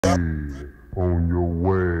On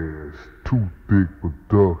your ass, Too Thick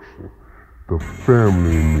Production, the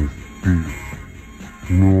family in this bitch.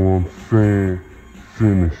 You know what I'm saying?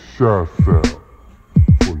 Sending shots out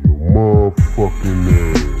for your motherfucking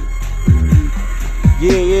ass, bitch.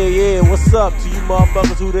 Yeah, what's up to you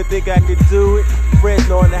motherfuckers who done think I can do it?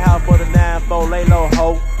 Fresno in the house for the 9-4, lay low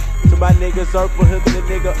ho. To my nigga Zerk for hooking the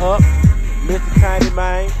nigga up. Mr. Tiny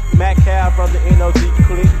Man, Mac Cal from the NOG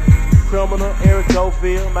clique. Criminal, Eric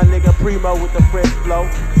Goville, my nigga Primo with the fresh flow.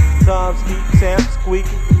 Tom Skeet, Champ, Squeaky.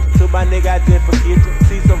 To my nigga I just forget you.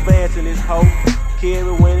 See some Vance in his hoe.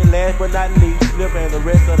 Kerry winning, last but not least, Flip and the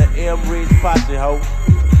rest of the M-Rich Posse hoe.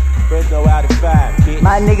 Fresno out of 5, bitch.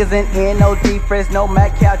 My niggas in NOD, Fresno,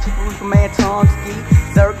 Mac Cal, Chief Roofer Man, Tom Skeet,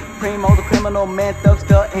 Zerk, Primo, the criminal man,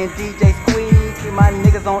 Thugster, and DJ Squeaky. My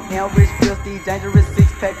niggas on M-Rich, Filthy, Dangerous,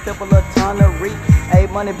 6-pack, triple a ton of reek.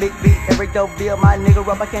 A-Money, Big B, Eric Goville, my nigga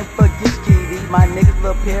Rob, I can't forget Kitty. My niggas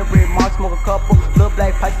Lil Perry, Mark, smoke a couple. Lil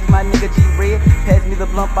Black Pisces, my nigga G-Red. Pass me the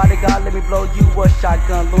blunt bodyguard, let me blow you a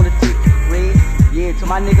shotgun, lunatic, red. Yeah, to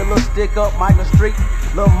my nigga Lil Stick Up, Michael Street,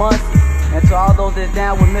 Lil Muncie. And to all those that's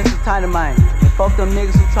down with Mr. Tiny Man. And fuck them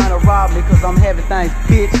niggas who tryna rob me cause I'm having things,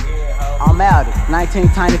 bitch. I'm out it,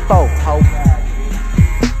 1994, ho.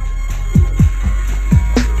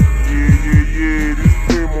 Yeah, this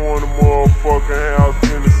Primo on the motherfucking house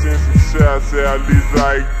in the sense of shots out just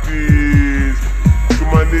like this. To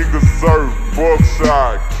my nigga Zerk,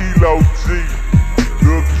 Buckshot, Kilo G,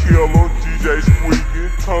 Lil Killer, DJ Squeaky,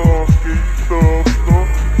 Tom Skeet, Thugster,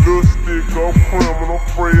 Lil Stick Up, Criminal,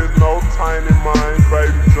 Fresno, Tiny Man,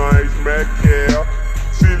 Baby James, Mac Cal,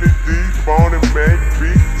 Chili D, Bonnie Mac,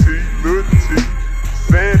 Big T, Lil T,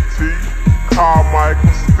 Santee,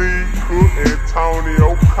 Carmichael, Steve Cook,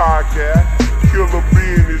 Antonio, Cockeye, Killer B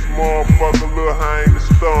in this motherfucker, Lil Hang, the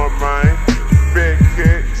Stunt Man, Fat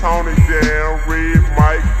Cat, Tony Down, Red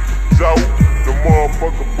Mike, Joe, the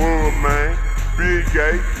motherfucker Bud Man, Big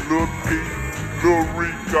A, Lil P, Lil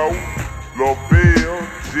Rico, Lavelle,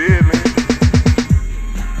 Jelly,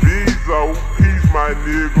 Bizzo, Peace my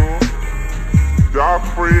nigga, Doc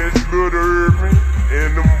Fresh, Lil Urban,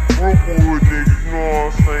 and them Brookwood niggas, you know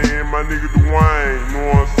what I'm saying? My nigga Dwayne, you know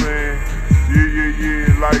what I'm saying?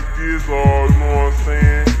 Yeah, like this, you know what I'm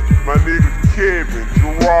saying? My nigga Kevin,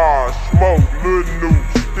 Gerard, Smoke, Lil Noob,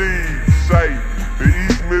 Steve, Shay, the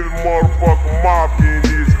East Middle motherfucking Mafia in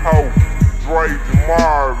this hoe. Drake,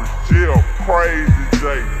 Jamari, Jeff, Crazy J,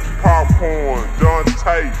 Popcorn,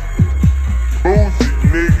 Dante, Boosie,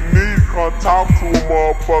 nigga need to come talk to a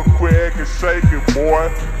motherfucker, quit acting shaking, boy.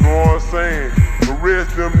 You know what I'm saying? The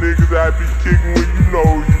rest of them niggas I be kicking with, you know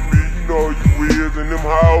you be, you know you is, and them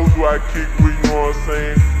hoes who I kick with, you know what I'm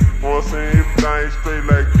saying? You know what I'm saying? Everything straight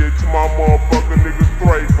like that. To my motherfucking nigga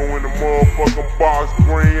Draco in the motherfucking box,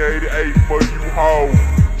 green 88 for you hoes.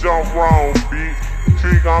 Jump wrong, bitch.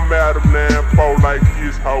 Trick, I'm out of 9-4 like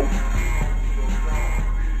this hoe.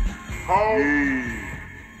 Yeah.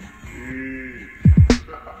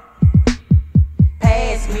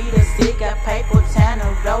 Pass me the cigar paper, time to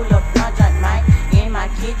roll up blunt joint, man. In my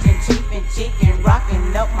kitchen, cheapin' chicken,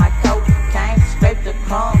 rockin' up my cocaine. Scrape the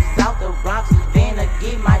crumbs out the rocks, then I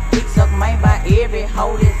get my dick sucked, man, by every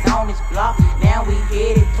hoe that's on this block. Now we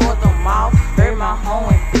headed toward the mall, heard my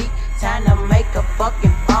horn beat, time to make a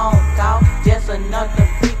fucking phone call. Just another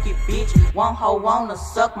freaky bitch, one hoe wanna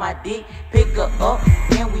suck my dick, pick her up,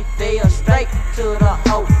 then we fell straight to the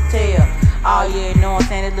hotel. Oh yeah, you know what I'm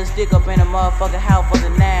saying? This little stick up in the motherfucking house for the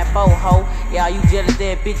 9-4 hoe. Yeah, you jealous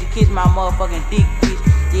that bitch, you kiss my motherfucking dick,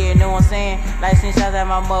 bitch. Yeah, you know what I'm saying? Like since shots at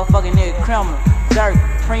my motherfucking nigga Criminal, Zerk,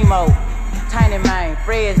 Primo, Tiny Man,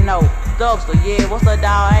 Fresno, Thugster. Yeah, what's up,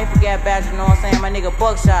 dawg? I ain't forgot about you, know what I'm saying? My nigga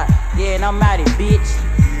Buckshot. Yeah, and I'm out it, bitch.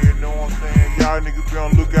 Yeah, know what I'm saying? Y'all niggas be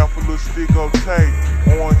on the lookout for little stick up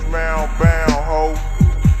tape. Orange Mound bound, ho.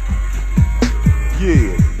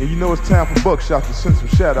 Yeah, and you know it's time for Buckshots to send some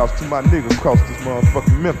shout-outs to my niggas across this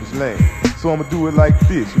motherfucking Memphis land. So I'ma do it like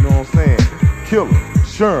this, you know what I'm saying? Killer,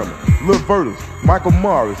 Sherman, Lil Vertus, Michael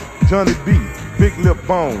Morris, Johnny B, Big Lip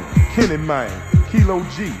Bone, Kenny Man, Kilo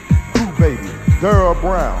G, Goo Baby, Girl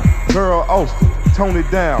Brown, Girl Austin, Tony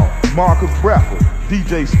Down, Marcus Bradford,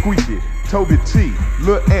 DJ Squeaky, Toby T,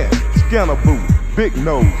 Lil Ant, Scanner Boo, Big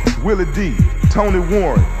Nose, Willie D, Tony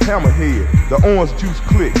Warren, Hammerhead, The Orange Juice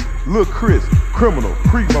Click, Lil Chris, Criminal,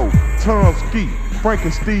 Primo, Tom Skeet, Frank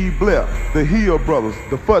and Steve Blair, The Hill Brothers,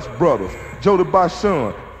 The Futch Brothers, Joe the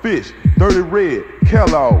Bashan, Fish, Dirty Red,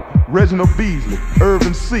 Kellogg, Reginald Beasley,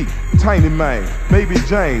 Irvin C, Tiny Man, Baby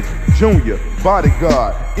James, Jr.,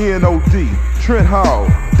 Bodyguard, NOD, Trent Hall,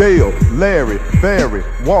 Dale, Larry, Barry,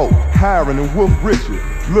 Walt, Hiron and Wolf Richard,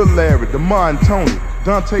 Lil Larry, Demond Tony,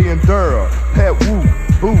 Dante and Durrell, Pat Wu,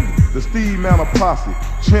 Boo, Steve Manor Posse,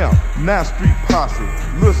 Champ, 9th Street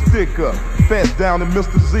Posse, Lil Stick Up, Fats Down and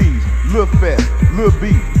Mr. Z's, Lil Fat, Lil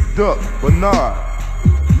B, Duck, Bernard,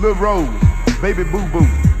 Lil Rose, Baby Boo Boo,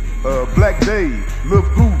 Black Dave, Lil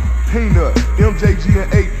Pooh, Peanut, MJG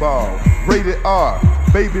and 8 Ball, Rated R,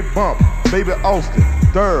 Baby Bump, Baby Austin,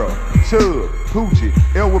 Durrell, Chud, Poochie,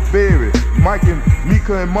 Elwood Berry, Mike and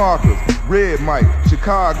Mika and Marcus, Red Mike,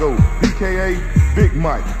 Chicago, BKA, Big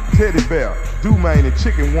Mike, Teddy Bear, Dumaine and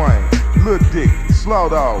Chicken Wayne, Lil Dick, Slaw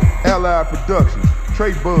Dog, Allied Productions,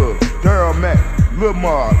 Trey Bug, Daryl Mack, Lil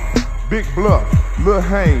Mark, Big Bluff, Lil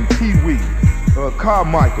Hain, Pee-wee,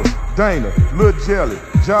 Carmichael, Dana, Lil Jelly,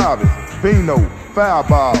 Jarvis, Vino,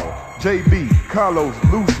 Fireball, JB, Carlos,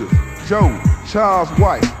 Lucius, Joe, Charles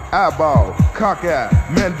White, Eyeball, Cockeye,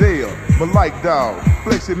 Mandel, Malik Dog,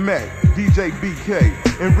 Flexi Mac, DJ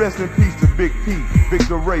BK, and rest in peace to Big P,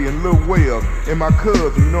 Victor Ray, and Lil Webb, and my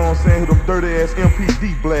cousin, you know what I'm saying, who them dirty ass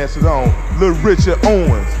MPD blasted on, Lil Richard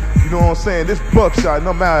Owens, you know what I'm saying, this Buckshot, and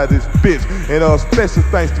I'm out of this bitch, and special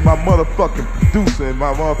thanks to my motherfucking producer and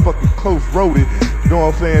my motherfucking close roadie, you know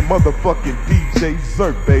what I'm saying, motherfucking DJ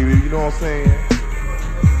Zerk, baby, you know what I'm saying,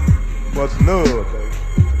 much love, baby.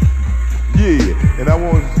 Yeah, and I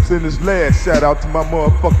want to send this last shout out to my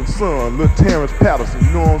motherfucking son, Lil Terrence Patterson,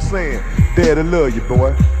 you know what I'm saying? Daddy love you,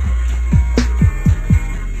 boy.